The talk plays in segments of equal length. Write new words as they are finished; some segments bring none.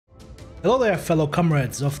Hello there, fellow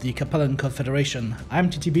comrades of the Capellan Confederation. I'm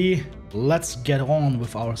TTB. Let's get on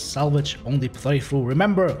with our salvage-only playthrough.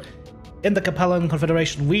 Remember, in the Capellan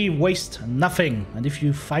Confederation, we waste nothing. And if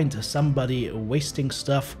you find somebody wasting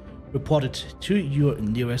stuff, report it to your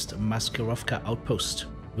nearest Mechwarrior outpost.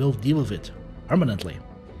 We'll deal with it permanently.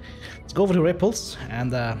 Let's go over to Ripples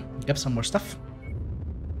and get some more stuff.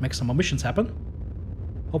 Make some more missions happen.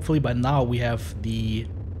 Hopefully by now we have the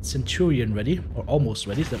Centurion ready, or almost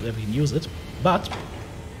ready, so that we can use it. But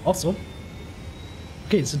also,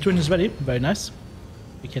 okay, Centurion is ready, very nice.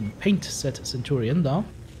 We can paint set Centurion now,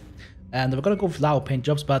 and we're gonna go with Lao paint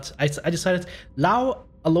jobs. But I decided Lao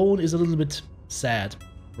alone is a little bit sad,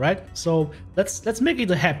 right? So let's make it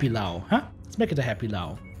a happy Lao, huh? Let's make it a happy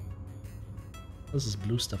Lao. This is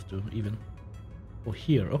blue stuff too, even. Oh,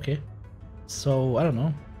 here, okay. So I don't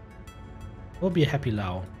know. We'll be a happy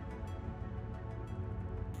Lao.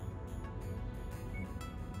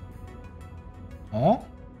 Oh?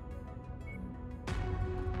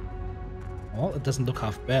 Oh, it doesn't look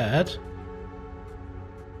half bad.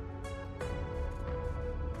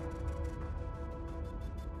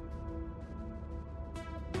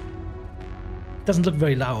 It doesn't look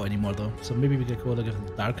very Lao anymore though, so maybe we can go like a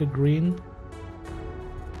darker green.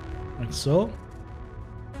 Like so.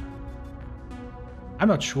 I'm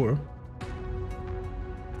not sure.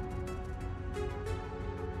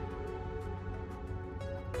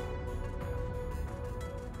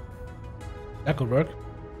 That could work.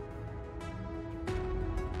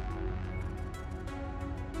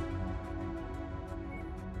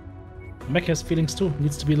 Mecha has feelings too.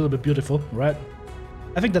 Needs to be a little bit beautiful, right?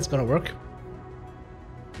 I think that's gonna work.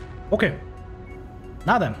 Okay.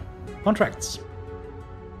 Now then, contracts.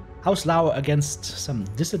 House Lao against some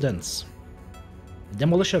dissidents.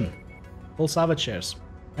 Demolition. Full salvage shares.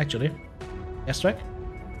 Actually. Airstrike?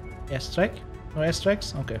 Airstrike? No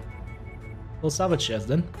airstrikes? Okay. Full salvage shares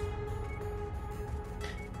then.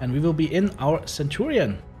 And we will be in our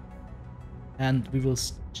Centurion. And we will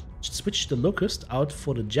switch the Locust out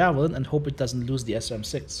for the Javelin and hope it doesn't lose the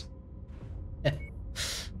SRM-6. I'm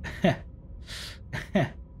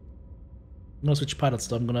gonna switch pilots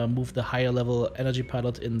though. I'm gonna move the higher level energy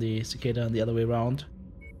pilot in the Cicada and the other way around.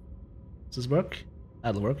 Does this work?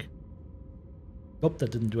 That'll work. Nope, that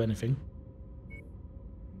didn't do anything.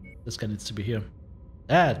 This guy needs to be here.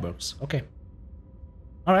 That works. Okay.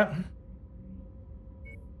 Alright.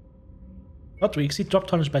 What? We exceed drop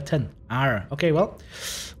tonnage by 10. Arr. Okay, well,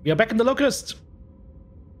 we are back in the Locust.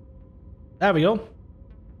 There we go.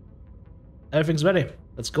 Everything's ready.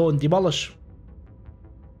 Let's go and demolish.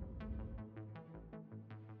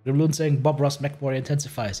 Rebloon saying Bob Ross Mechwarrior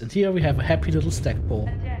intensifies. And here we have a happy little stackpole.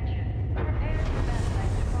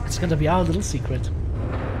 It's gonna be our little secret.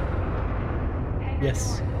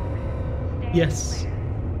 Yes. Yes.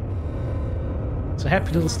 It's a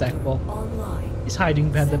happy little stackpole. He's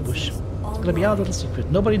hiding behind that bush. It's gonna be our little secret.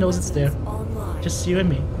 Nobody knows it's there. Just you and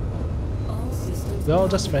me. We're all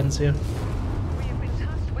just friends here.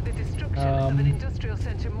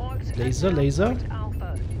 Laser. Laser.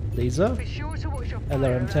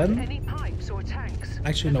 LRM-10.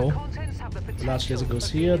 Actually, no. The large laser goes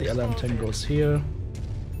here, the LRM-10 goes here.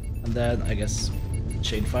 And then, I guess,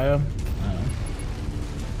 chain fire. I don't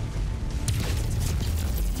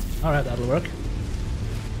know. Alright, that'll work.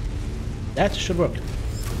 That should work.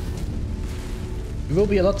 It will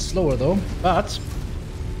be a lot slower though, but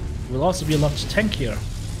it will also be a lot tankier.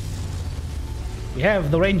 We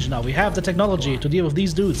have the range now, we have the technology to deal with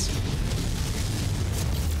these dudes.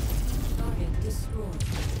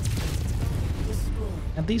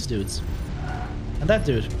 And these dudes. And that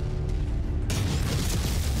dude.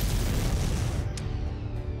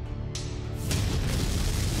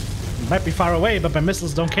 Might be far away, but my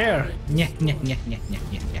missiles don't care.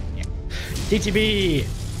 TTB!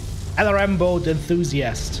 LRM boat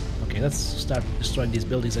enthusiast. Okay, let's start destroying these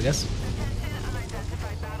buildings, I guess.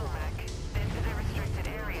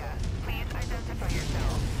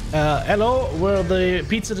 Hello, we're the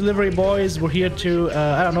pizza delivery boys. We're here to,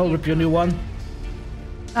 I don't know, rip you a new one.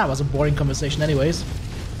 That was a boring conversation anyways.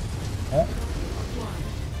 Oh.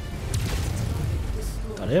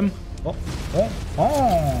 Got him.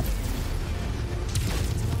 Oh.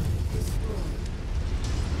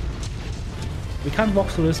 We can't walk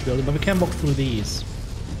through this building, but we can walk through these.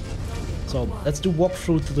 So let's do walk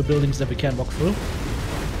through to the buildings that we can walk through.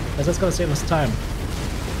 Because that's gonna save us time.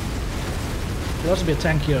 There'll also be a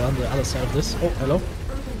tank here on the other side of this. Oh, hello.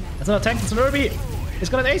 That's not a tank, it's an Irby! It's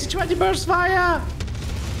got an AC-20 burst fire!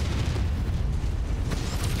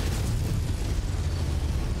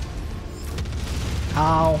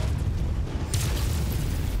 Ow.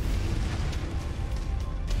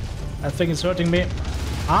 That thing is hurting me.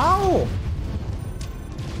 Ow!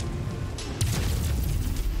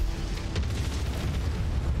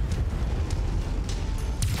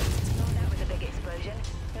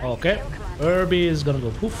 Okay, Herbie is gonna go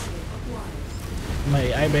poof. My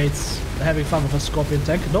iBates having fun with a scorpion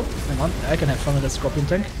tank. Nope, hang on, I can have fun with that scorpion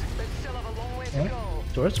tank. Yeah,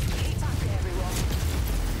 turret.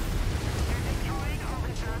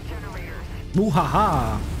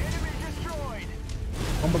 Muhaha!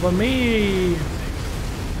 Come upon me!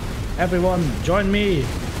 Everyone, join me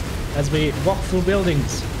as we walk through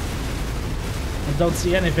buildings and don't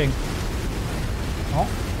see anything. Oh.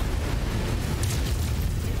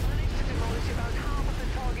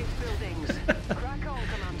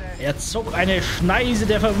 Er zog eine Schneise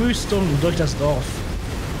der Verwüstung durch das Dorf.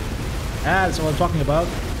 Yeah, that's what I'm talking about.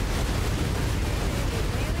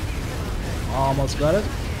 Almost got it.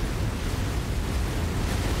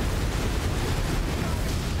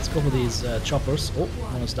 Let's go for these choppers. Oh,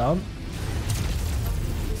 one is down.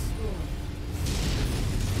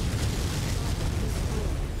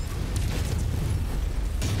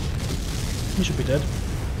 He should be dead.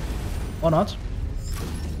 Or not.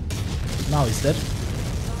 Now he's dead.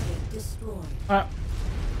 Alright.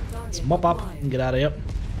 Let's mop up and get out of here.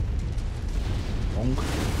 Bonk.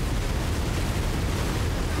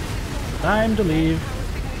 Time to leave.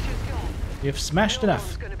 We've smashed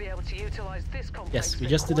enough. Yes, we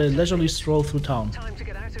just did a leisurely stroll through town.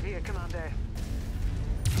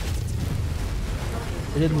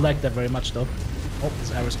 We didn't like that very much though. Oh,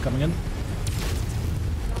 there's arrows coming in.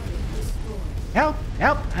 Help!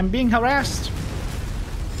 Help! I'm being harassed!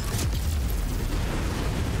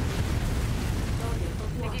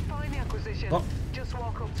 Oh.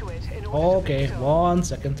 Okay, 1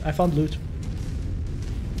 second. I found loot.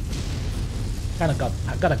 I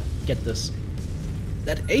gotta get this.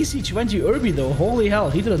 That AC-20 Herbie though, holy hell,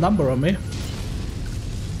 he did a number on me.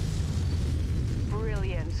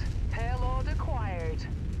 Brilliant. Payload acquired.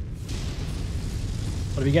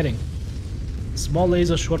 What are we getting? Small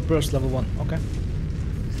laser, short burst, level 1. Okay.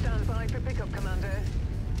 Stand by for pickup, Commander.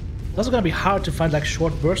 It's also gonna be hard to find like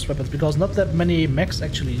short burst weapons because not that many mechs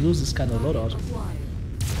actually use this kind of loadout.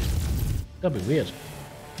 That'd be weird.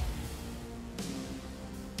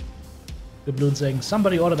 Gabloon saying,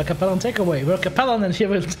 somebody ordered a Capellan takeaway. We're Capellan and he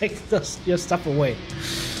will take your stuff away.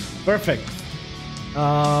 Perfect.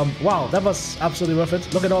 Wow, that was absolutely worth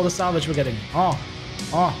it. Look at all the salvage we're getting. Oh.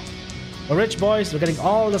 We're rich boys, we're getting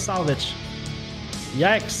all the salvage.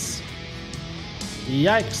 Yikes.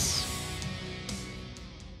 Yikes.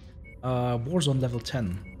 Warzone level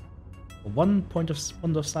 10. 1 point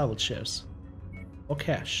of salvage shares. Or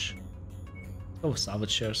cash. Oh, salvage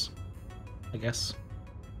shares. I guess.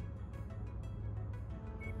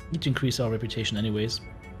 Need to increase our reputation anyways.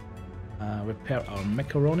 Repair our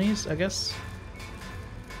macaronis, I guess.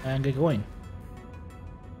 And get going.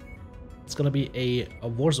 It's gonna be a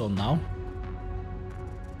war zone now.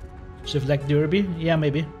 Shift like Derby? Yeah,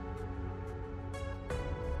 maybe.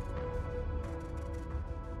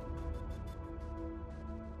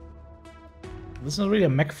 This is not really a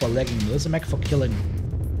mech for legging, this is a mech for killing.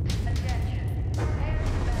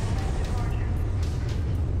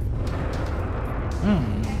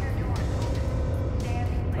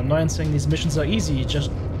 Annoyance saying these missions are easy, you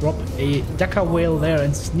just drop a Deca whale there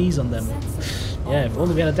and sneeze on them. Yeah, if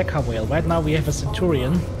only we had a Deca whale. Right now we have a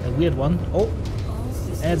Centurion, a weird one. Oh,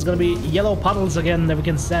 and it's gonna be yellow puddles again that we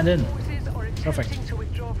can stand in. Perfect.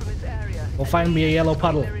 We'll find me a yellow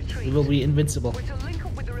puddle. We will be invincible.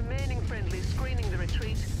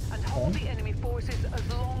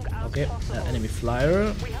 Okay, enemy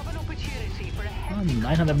flyer.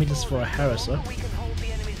 900 meters for a harasser.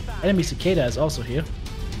 Enemy cicada is also here.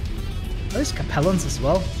 Are these Capellans as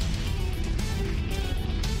well?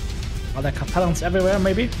 Are there Capellans everywhere,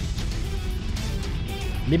 maybe?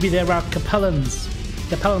 Maybe there are Capellans,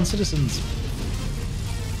 Capellan citizens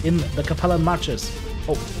in the Capellan marches.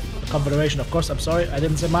 Oh, the Confederation, of course, I'm sorry, I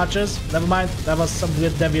didn't say marches. Never mind, that was some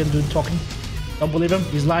weird deviant dude talking. Don't believe him,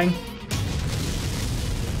 he's lying.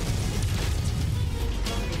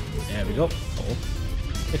 There we go. Oh,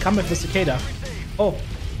 they come with the cicada. Oh,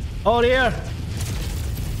 oh dear!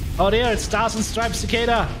 Oh dear, it's Stars and Stripes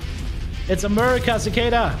cicada! It's America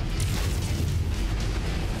cicada!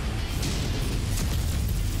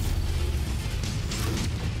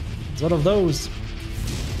 It's one of those.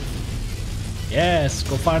 Yes,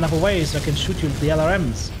 go far enough away so I can shoot you with the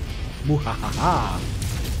LRMs. Muhahaha.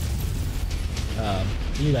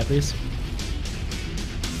 Can you that please?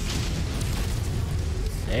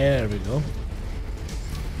 There we go.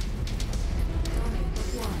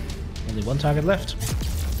 Only one target left.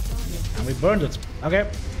 And we burned it. Okay.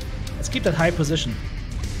 Let's keep that high position.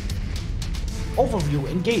 Overview,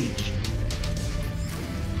 engage.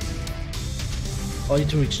 Oh, I need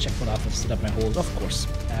to reach checkpoint alpha to set up my hold, of course.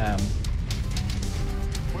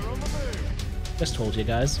 Just told you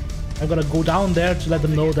guys. I'm gonna go down there to let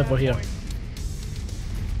them know that we're here.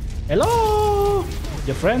 Hello!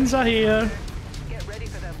 Your friends are here. Get ready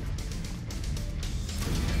for them.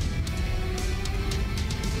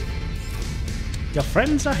 Your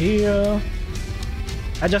friends are here.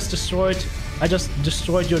 I just destroyed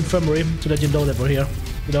your infirmary to let you know that we're here.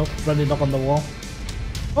 You know, friendly knock on the wall.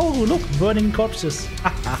 Oh, look, burning corpses. Ha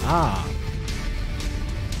ha ha.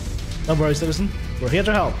 Don't worry, citizen. We're here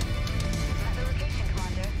to help.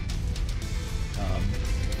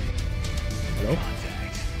 Hello?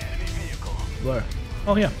 Where?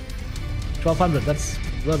 Oh, here. 1200. That's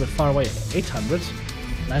a little bit far away. 800.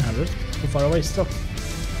 900. Too far away still.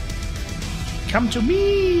 Come to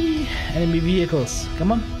me! Enemy vehicles.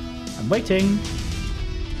 Come on. I'm waiting.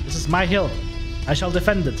 This is my hill. I shall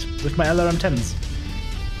defend it with my LRM-10s.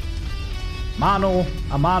 Mano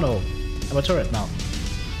a mano. I have a turret now.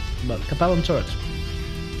 But Capellan turret.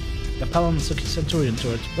 Capellan Centurion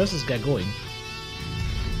turret. Where's this guy going?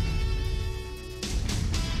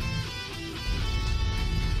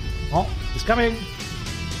 Oh, he's coming.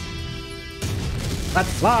 Let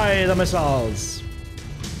fly the missiles.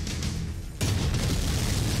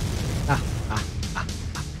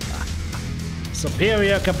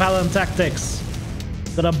 Superior Capellan tactics.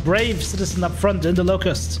 Got a brave citizen up front in the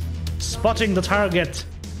Locust, spotting the target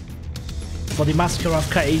for the massacre of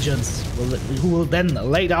K agents, who will then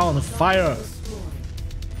lay down fire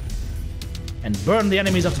and burn the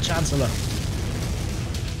enemies of the Chancellor.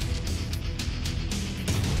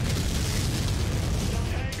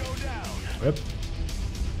 Rip.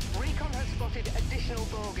 Recon has spotted additional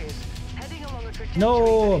bogies. Heading along a trajectory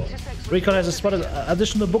No! that intersects with Recon has spotted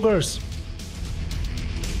additional boogers.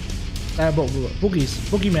 Boogies.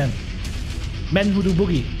 Boogeymen. Men who do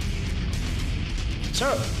boogie.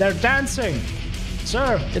 Sir, they're dancing!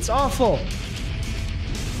 Sir, it's awful!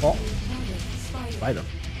 Oh. Spider.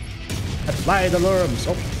 And fly the lurms.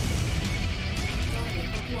 Oh.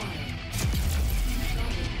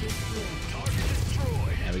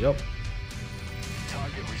 There we go.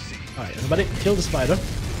 Alright, everybody, kill the spider.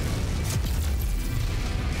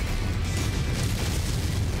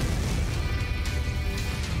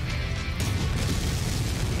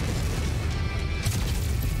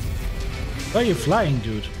 Where are you flying,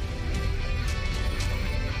 dude?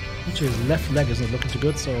 Actually, his left leg isn't looking too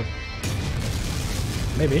good, so...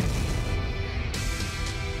 maybe.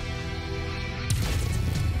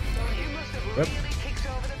 Rip.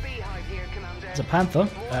 It's a panther.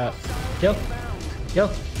 Kill.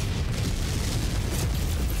 Kill.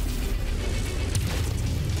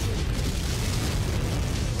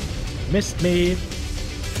 Missed me.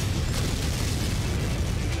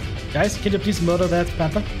 Guys, can you please murder that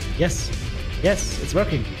panther? Yes. Yes, it's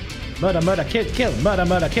working. Murder, murder, kill, kill. Murder,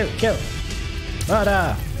 murder, kill, kill.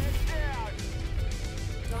 Murder.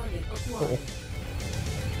 Uh-oh.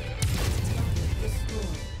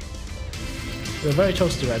 We're very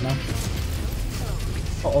toasty right now.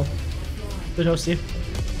 Uh-oh. Too toasty.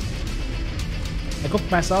 I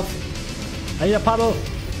cooked myself. I need a puddle.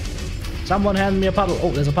 Someone hand me a puddle.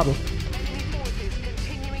 Oh, there's a puddle.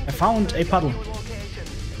 I found a puddle.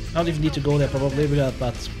 I don't even need to go there probably,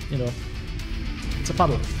 but you know, it's a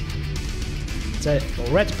puddle. It's a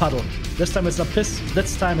red puddle. This time it's not piss.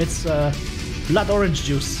 This time it's blood orange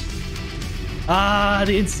juice. Ah,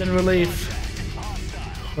 the instant relief.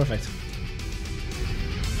 Perfect.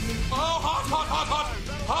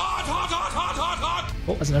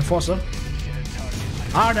 Oh, as an enforcer.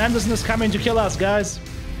 Arn Anderson is coming to kill us, guys.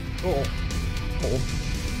 Uh-oh. Uh-oh.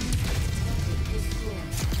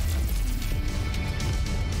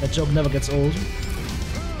 That joke never gets old.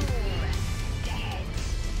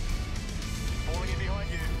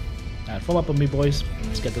 Alright, form up on me, boys.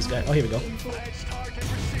 Let's get this guy. Oh, here we go.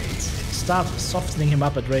 Start softening him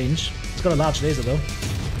up at range. He's got a large laser, though.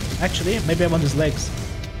 Actually, maybe I want his legs.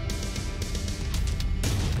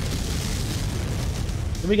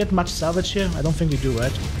 Do we get much salvage here? I don't think we do,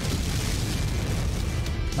 right?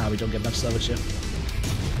 Nah, we don't get much salvage here.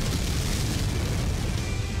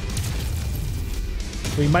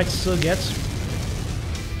 We might still get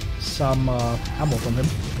some ammo from him.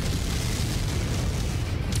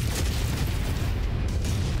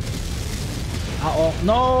 Uh-oh.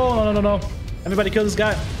 No, no, no, no, no. Everybody kill this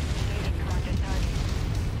guy.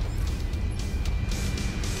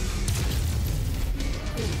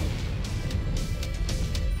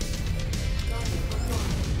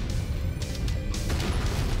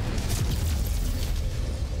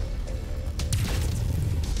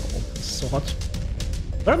 so hot.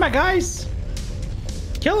 Where are my guys?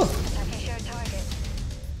 Kill!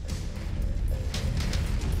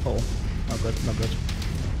 Oh, not good, not good.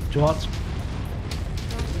 Too hot.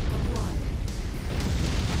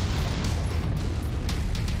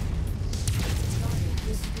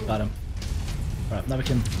 Got him. Alright, now we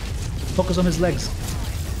can focus on his legs.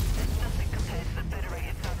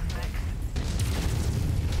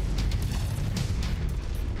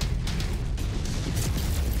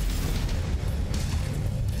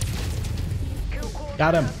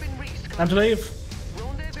 Got him. Time to leave.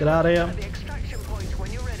 Let's get out of here.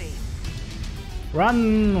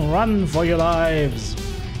 Run! Run for your lives!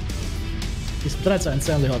 These planets are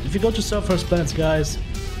insanely hot. If you go to surface planets, guys,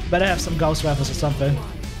 better have some Gauss rifles or something.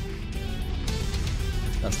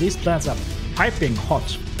 Because these planets are piping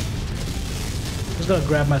hot. Just gonna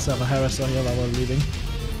grab myself a harasser here while we're leaving.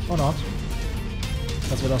 Or not.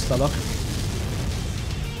 Because we lost our luck.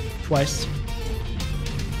 Twice.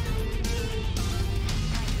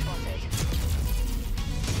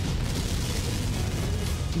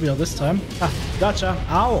 We are this time. Ah, gotcha.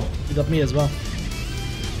 Ow! You got me as well.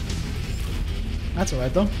 That's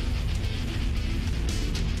alright though.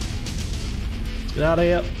 Let's get out of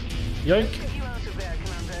here. Yoink!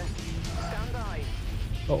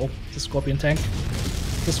 Uh-oh, the Scorpion tank.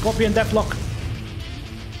 The Scorpion deathlock.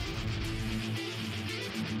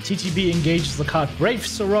 TTB engages the card. Brave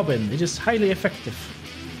Sir Robin. It is highly effective.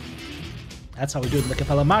 That's how we do it in the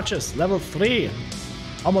Capellan marches. Level 3.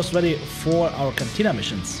 Almost ready for our Cantina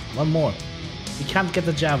missions. One more. We can't get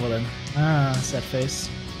the Javelin. Ah, sad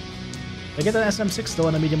face. I get an SM6 though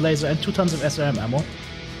and a medium laser and 2 tons of SRM ammo.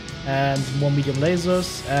 And more medium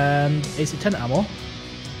lasers and AC-10 ammo.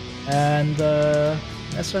 And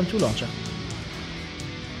SRM2 launcher.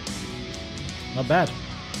 Not bad.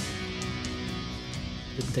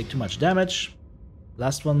 Didn't take too much damage.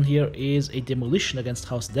 Last one here is a demolition against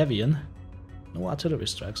House Devian. No artillery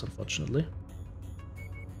strikes, unfortunately.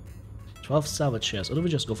 12 salvage shares, or do we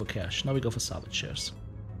just go for cash? Now we go for salvage shares.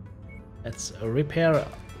 Let's repair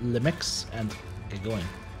Limix and get going.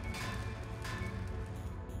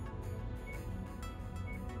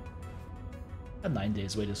 A 9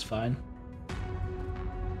 days wait is fine.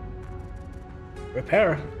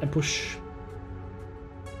 Repair and push.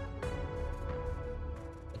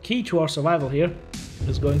 The key to our survival here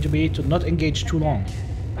is going to be to not engage too long.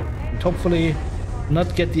 And hopefully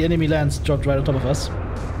not get the enemy lands dropped right on top of us.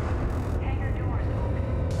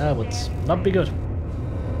 That would not be good.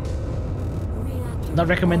 Not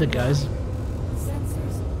recommended, guys.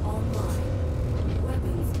 Sensors online.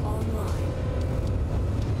 Weapons online.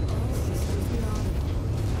 All systems inaudible.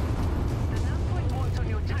 The nav point marked on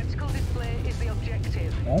your tactical display is the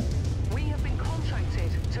objective. Oh. We have been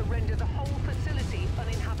contracted to render the whole facility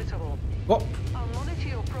uninhabitable. Oh. I'll monitor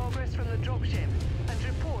your progress from the dropship and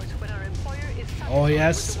report when our employer is satisfied Oh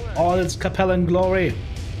yes, with the work. all its Capellan glory.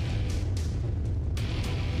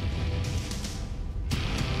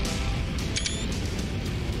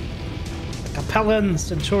 Capellan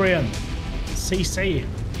Centurion. CC.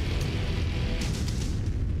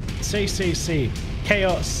 CCC.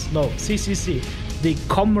 Chaos. No, CCC. The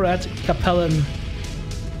Comrade Capellan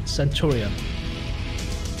Centurion.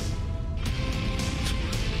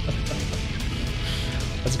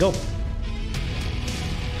 Let's go.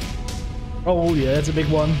 Oh yeah, that's a big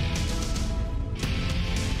one.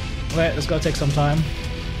 Okay, that's gonna take some time.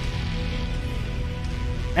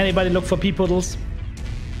 Anybody look for pea puddles?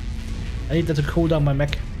 I need that to cool down my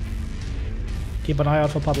mech. Keep an eye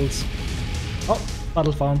out for puddles. Oh,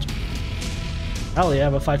 puddle found. Hell yeah,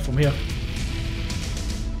 we'll fight from here.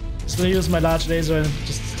 Just gonna use my large laser and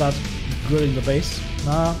just start grilling the base.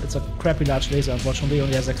 Nah, it's a crappy large laser, unfortunately.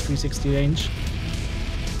 Only has like 360 range.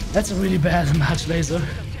 That's a really bad large laser,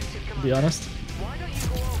 to be honest. Why don't you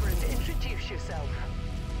go over and introduce yourself?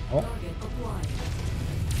 Oh. Target acquired.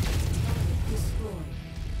 Target destroyed.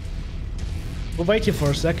 We'll wait here for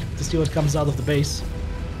a sec to see what comes out of the base.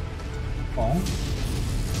 Oh.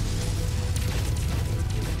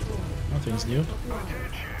 Nothing's new.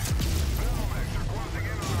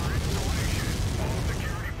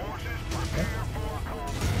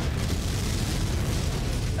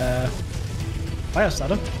 Okay. Fire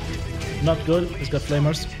starter. Not good. He's got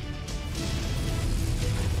flamers.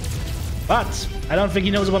 But I don't think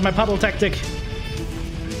he knows about my puddle tactic.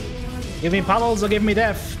 Give me puddles or give me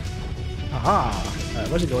death. Aha!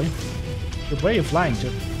 Where's he going? Dude, where are you flying to?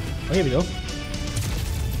 Oh, here we go.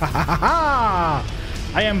 Ha ha ha ha!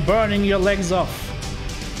 I am burning your legs off.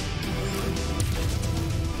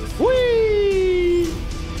 Whee!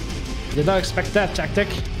 Did not expect that tactic.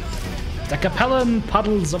 The Capellan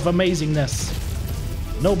puddles of amazingness.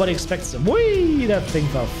 Nobody expects them. Whee! That thing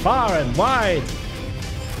fell far and wide.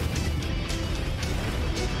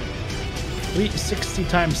 360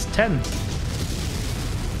 times 10.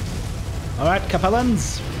 Alright,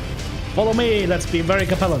 Capellans. Follow me. Let's be very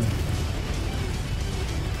Capellan.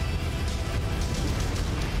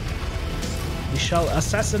 We shall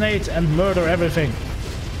assassinate and murder everything.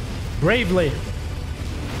 Bravely.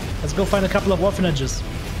 Let's go find a couple of orphanages.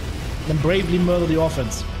 Then bravely murder the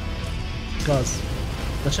orphans. Because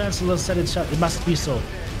the Chancellor said it must be so.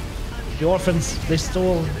 The orphans, they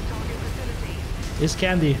stole his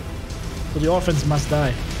candy. So the orphans must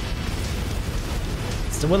die.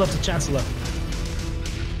 It's the will of the Chancellor.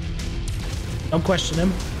 Don't question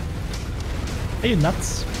him. Are you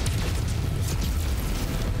nuts?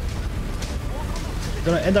 You're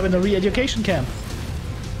gonna end up in a re-education camp.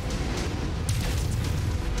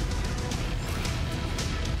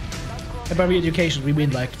 And by re-education we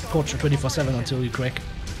mean like torture 24/7 until you crack.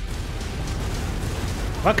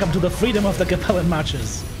 Welcome to the freedom of the Capellan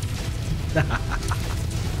marches.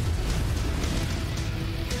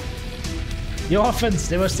 The orphans,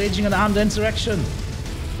 they were staging an armed insurrection.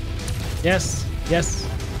 Yes, yes.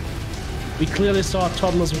 We clearly saw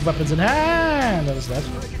toddlers with weapons in hand. What is that?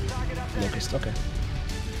 Locust, okay.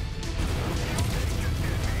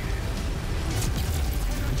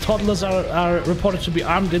 Toddlers are reported to be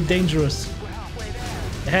armed and dangerous.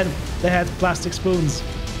 They had plastic spoons.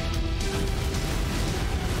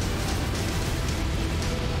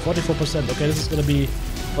 44%. Okay, this is gonna be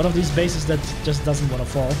one of these bases that just doesn't want to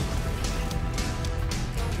fall.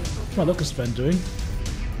 What's my Locust friend doing?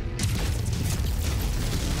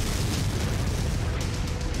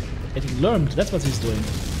 Getting lurmed, that's what he's doing.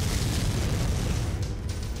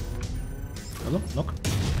 Hello? Knock.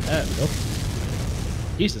 There we go.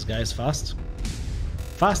 Jeez, this guy is fast.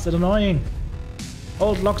 Fast and annoying.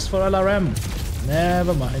 Hold locks for LRM.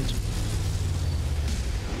 Never mind.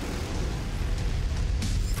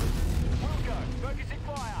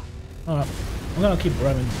 Alright, I'm gonna keep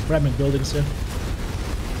ramming buildings here.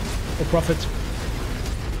 For profit.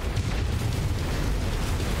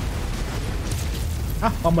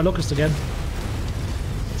 Ah, on my Locust again.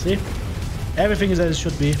 See? Everything is as it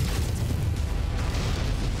should be.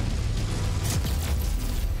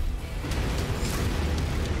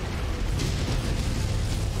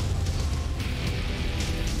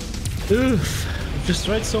 Oof, we've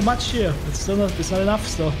destroyed so much here. It's not enough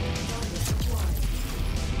still.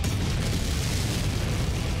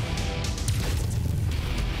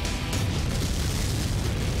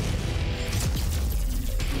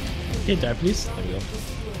 Okay, die please. There we go.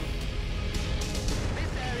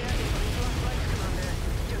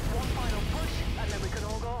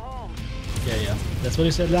 Yeah. That's what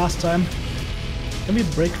you said last time. Can we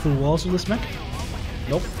break through walls with this mech?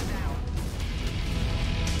 Nope.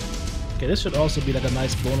 Okay, this should also be like a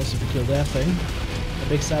nice bonus if we kill that thing. A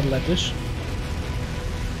big satellite dish.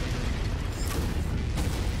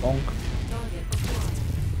 Bonk.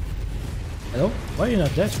 Hello? Why are you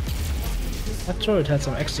not dead? That turret had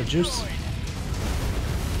some extra juice.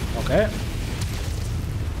 Okay.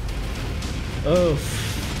 Oh,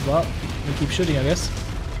 well, we keep shooting, I guess.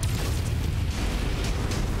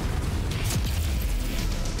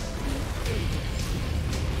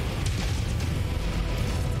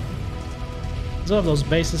 It's one of those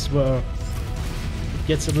bases where it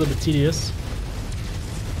gets a little bit tedious.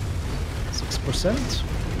 6%.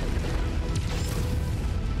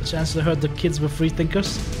 The Chancellor heard the kids were free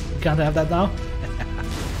thinkers. We can't have that now.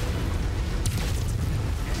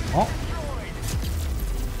 Oh.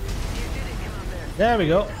 There we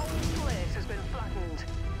go.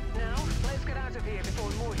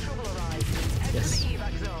 Yes.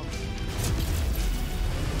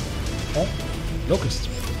 Oh, Locust.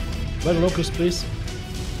 Where the Locust, please?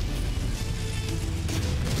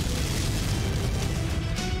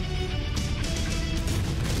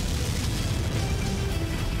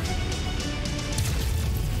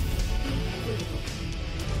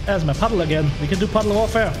 There's my puddle again. We can do puddle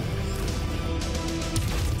warfare.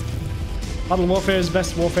 Puddle warfare is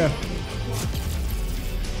best warfare.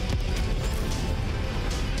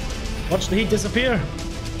 Watch the heat disappear.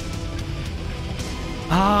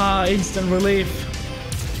 Ah, instant relief.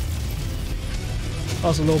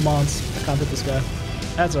 Also low mounts. I can't hit this guy.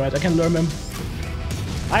 That's alright, I can lure him.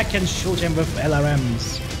 I can shoot him with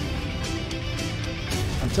LRMs.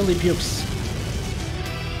 Until he pukes.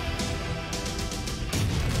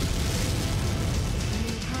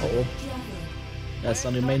 Uh-oh. That's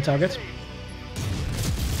not your main target.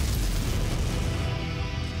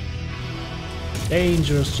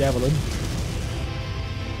 Dangerous javelin.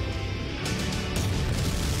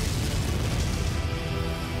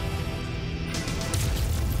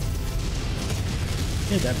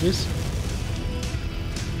 Give me that, please.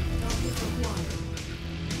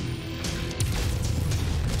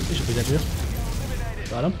 He should be dead here.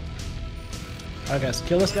 Got him. Alright guys,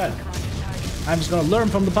 kill this guy. I'm just gonna learn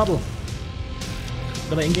from the puddle.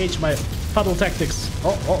 Gonna engage my puddle tactics.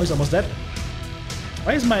 Oh, he's almost dead.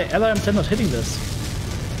 Why is my LRM-10 not hitting this?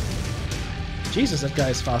 Jesus, that guy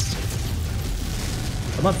is fast.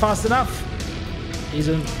 But not fast enough. He's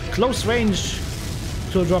in close range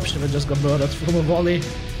to a dropship and just got murdered from a volley.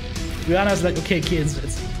 Rihanna's like, okay kids,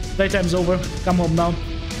 it's playtime's over. Come home now.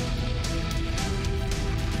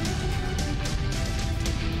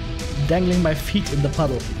 Dangling my feet in the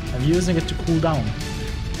puddle. I'm using it to cool down.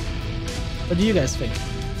 What do you guys think?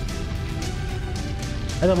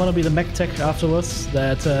 I don't want to be the mech tech afterwards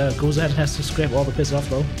that goes ahead and has to scrape all the piss off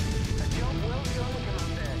though.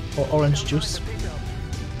 Or orange juice.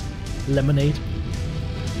 Lemonade.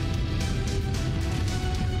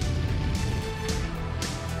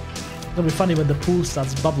 It'll be funny when the pool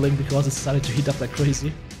starts bubbling because it's starting to heat up like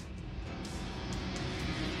crazy.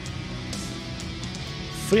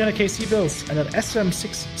 300 KC bills and an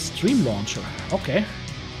SM6 stream launcher. Okay.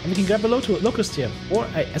 And we can grab a locust here. Or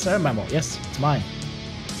a SRM ammo. Yes, it's mine.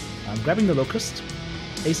 I'm grabbing the locust.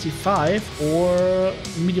 AC5 or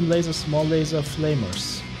medium laser, small laser,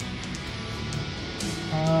 flamers.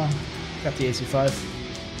 Got the AC5.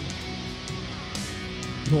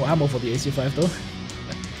 No ammo for the AC5 though.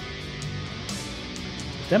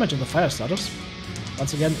 Damage on the fire starters.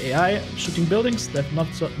 Once again, AI shooting buildings, that's not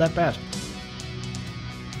that bad.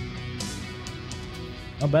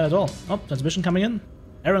 Not bad at all. Oh, transmission coming in.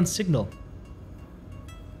 Errant signal.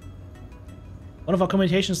 One of our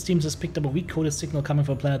communications teams has picked up a weak-coded signal coming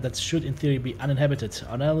from a planet that should in theory be uninhabited.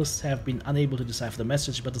 Our analysts have been unable to decipher the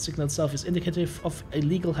message, but the signal itself is indicative of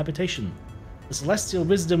illegal habitation. The Celestial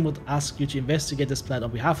Wisdom would ask you to investigate this planet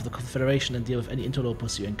on behalf of the Confederation and deal with any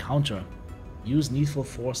interlopers you encounter. Use needful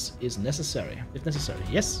force is necessary, if necessary.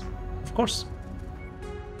 Yes, of course.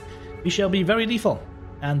 We shall be very lethal.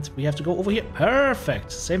 And we have to go over here.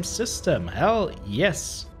 Perfect! Same system. Hell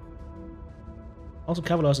yes. Also,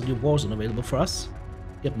 Capellan has a new Warzone available for us.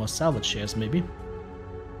 Get more salvage shares, maybe.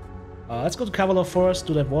 Let's go to Capellan first,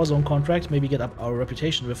 do that Warzone contract, maybe get up our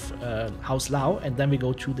reputation with House Lao, and then we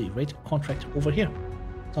go to the raid contract over here.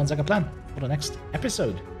 Sounds like a plan for the next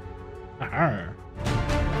episode. Aha.